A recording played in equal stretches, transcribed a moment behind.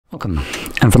Welcome,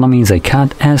 in front of me is a CAT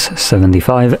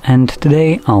S75 and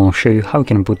today I'll show you how you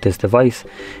can boot this device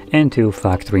into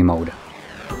factory mode.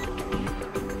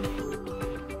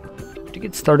 To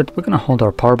get started, we're going to hold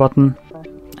our power button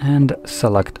and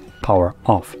select power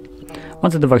off.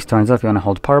 Once the device turns off, you want to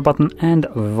hold power button and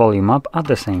volume up at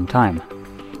the same time.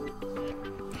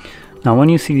 Now when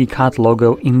you see the CAT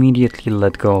logo, immediately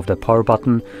let go of the power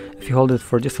button. If you hold it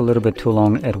for just a little bit too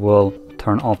long, it will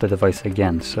turn off the device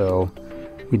again, so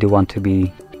we do want to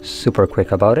be super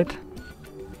quick about it.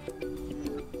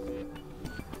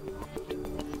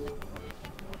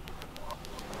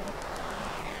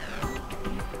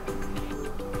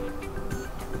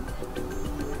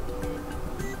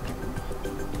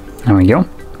 There we go.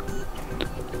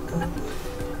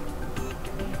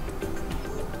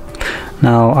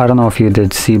 Now, I don't know if you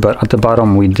did see, but at the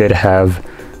bottom we did have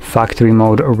factory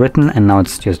mode written, and now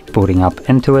it's just booting up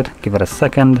into it. Give it a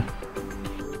second.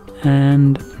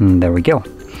 And there we go.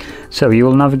 So you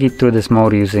will navigate through this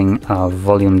mode using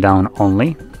volume down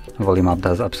only. Volume up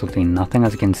does absolutely nothing,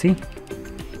 as you can see.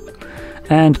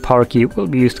 And power key will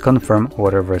be used to confirm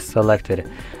whatever is selected.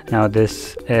 Now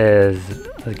this is,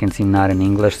 as you can see, not in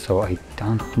English, so I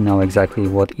don't know exactly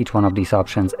what each one of these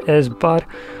options is, but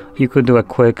you could do a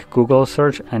quick Google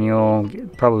search and you'll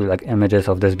get probably like images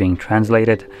of this being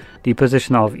translated. The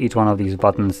position of each one of these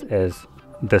buttons is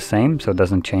the same, so it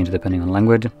doesn't change depending on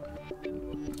language.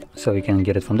 So you can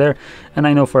get it from there. And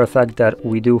I know for a fact that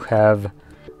we do have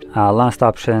last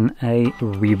option, a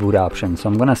reboot option. So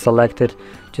I'm going to select it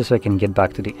just so I can get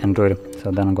back to the Android.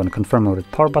 So then I'm going to confirm with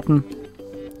the power button.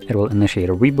 It will initiate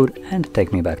a reboot and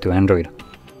take me back to Android.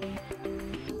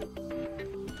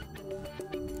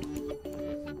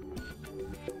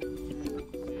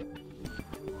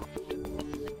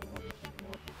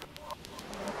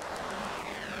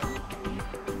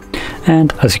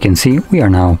 And as you can see, we are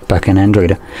now back in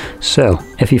Android. So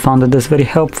if you found this very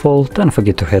helpful, don't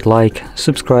forget to hit like,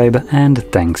 subscribe, and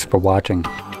thanks for watching.